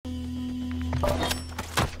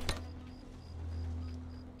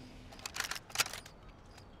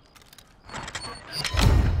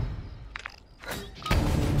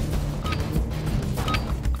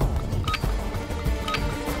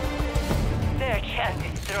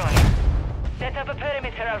Set up a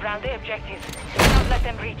perimeter around the objective. Do not let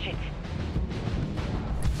them reach it.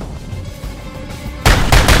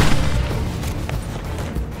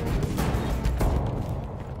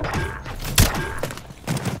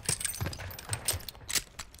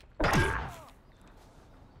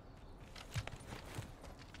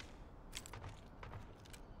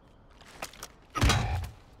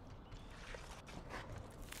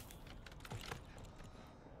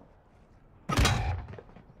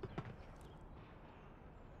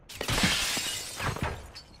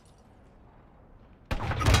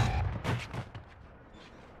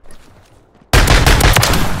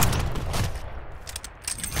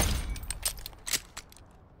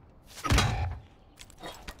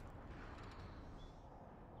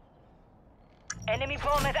 Enemy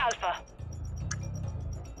bomb at Alpha.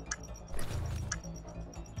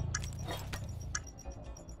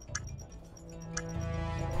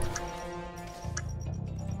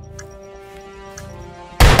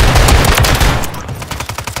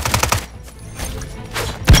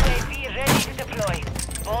 UAV ready to deploy.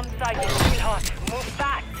 Bomb site is still hot. Move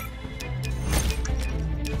fast.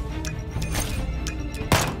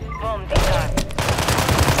 Bomb disarmed.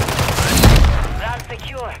 Round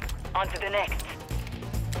secure. On to the next.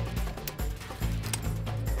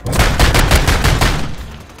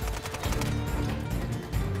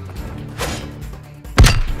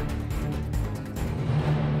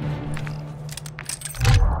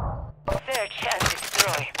 Search and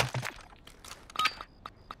destroy.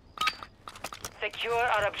 Secure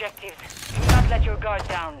our objectives. Do not let your guard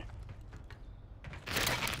down.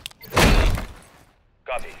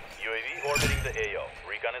 Copy. UAV orbiting the AO.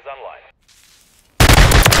 Recon is online.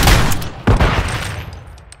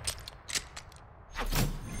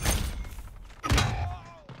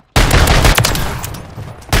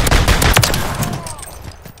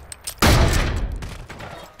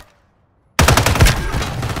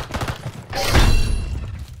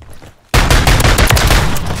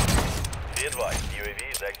 Be advised,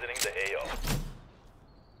 UAV is exiting the AO.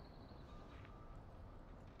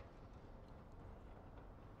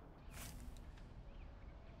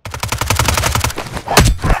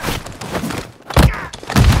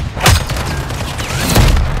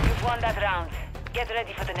 You've won that round. Get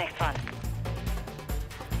ready for the next one.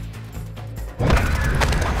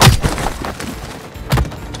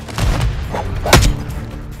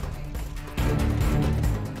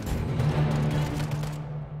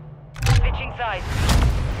 Switching sides.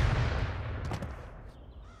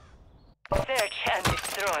 Search and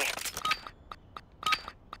destroy.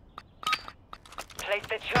 Place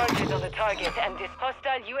the charges on the target and this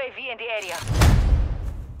hostile UAV in the area.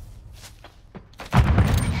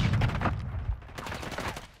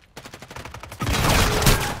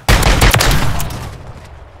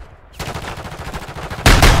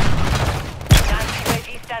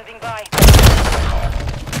 UAV standing by.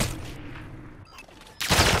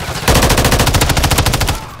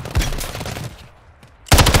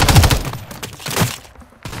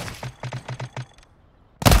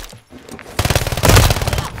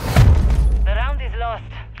 The round is lost.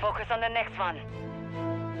 Focus on the next one.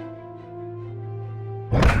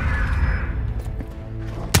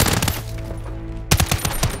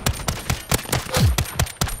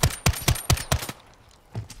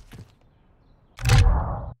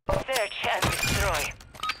 Search and destroy.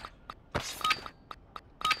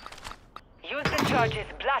 Use the charges,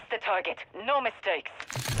 blast the target. No mistakes.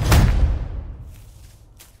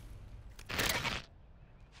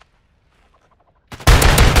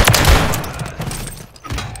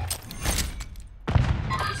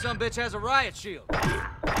 This sumbitch has a riot shield.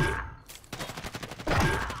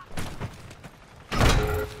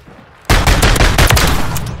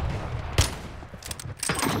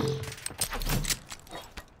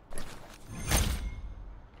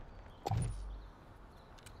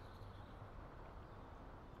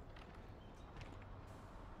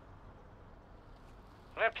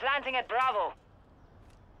 We're planting at Bravo.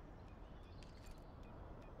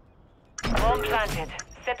 Bomb planted.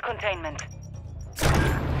 Set containment.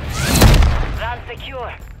 Round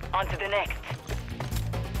secure. On to the next.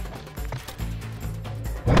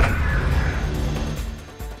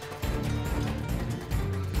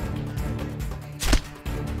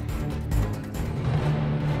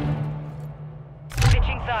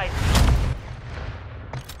 Switching sides.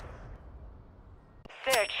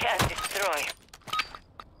 Search and destroy.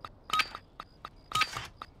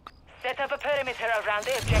 Set up a perimeter around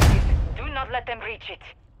the objective. Do not let them reach it.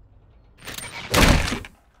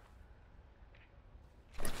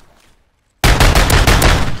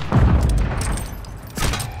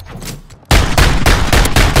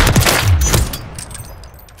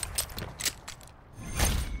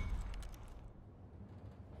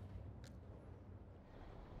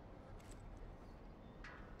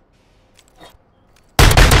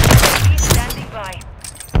 Standing by.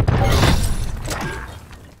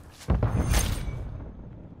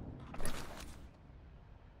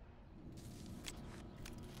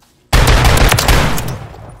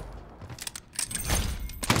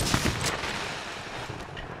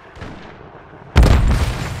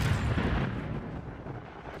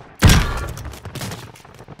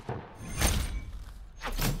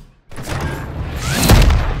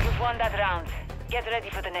 You've won that round. Get ready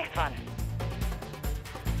for the next one.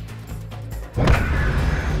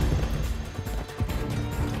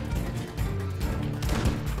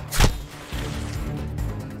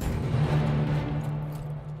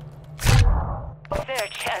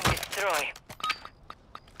 Search and destroy.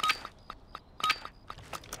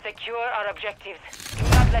 Secure our objectives. Do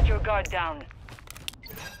not let your guard down.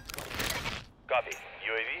 Copy.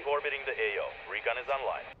 UAV orbiting the AO. Recon is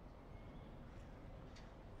online.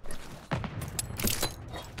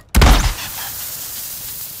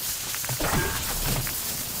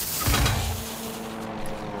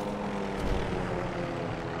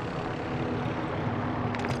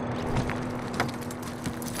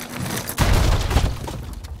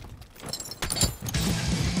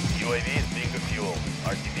 UAV is being refueled.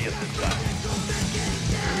 RTB at this time.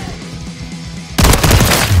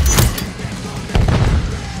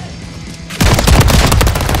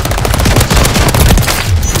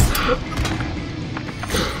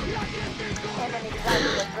 Enemy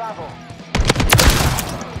sighted at Bravo.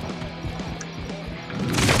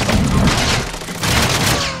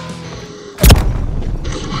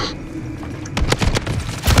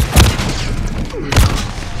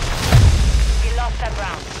 We lost that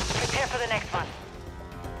round. Prepare for the next one.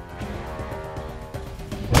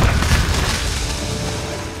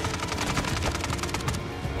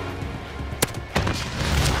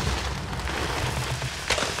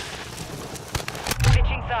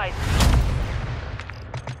 Switching sides.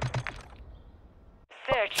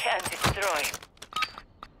 Search and destroy.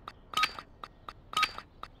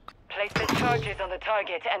 Place the charges on the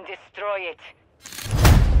target and destroy it.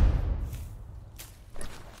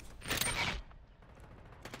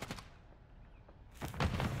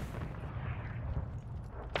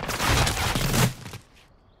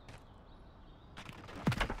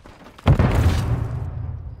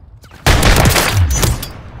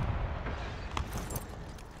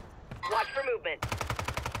 Watch for movement.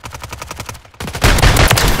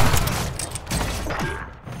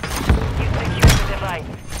 You secure the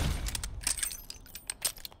device.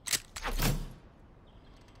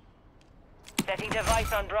 Setting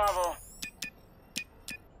device on Bravo.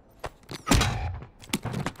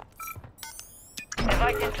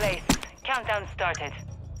 Device in place. Countdown started.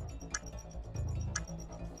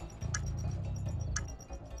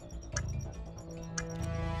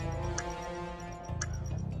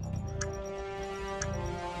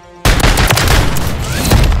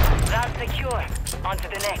 Round secure. On to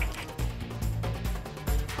the next.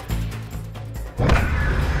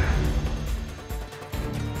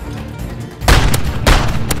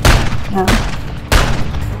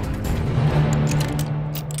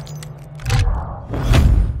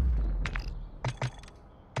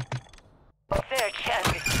 Search and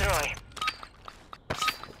destroy.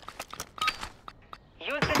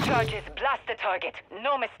 Use the charges, blast the target.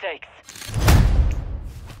 No mistakes.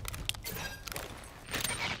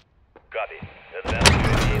 Copy. Advanced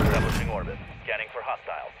UAV establishing orbit. Scanning for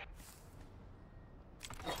hostiles.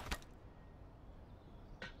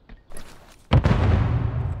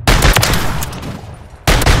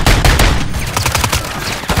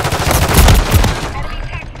 Enemy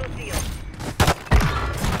tactical field.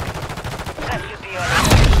 That should be all right.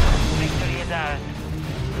 Victory is ours.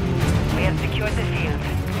 We have secured the field.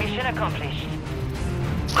 Mission accomplished.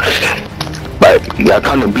 But y'all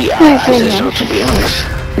kind of beat our asses, so to be honest.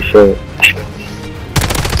 For sure.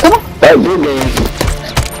 That good game.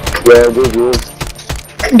 Yeah, good.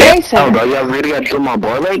 Damn, bro, y'all really gotta kill my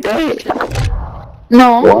boy like that?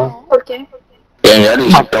 No. What? Okay. Damn, y'all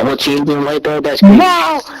just double teamed him like that? That's crazy.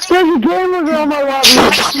 Wow! There's a gamer on my lobby!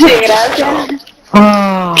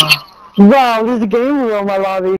 Wow, there's a gamer on my lobby.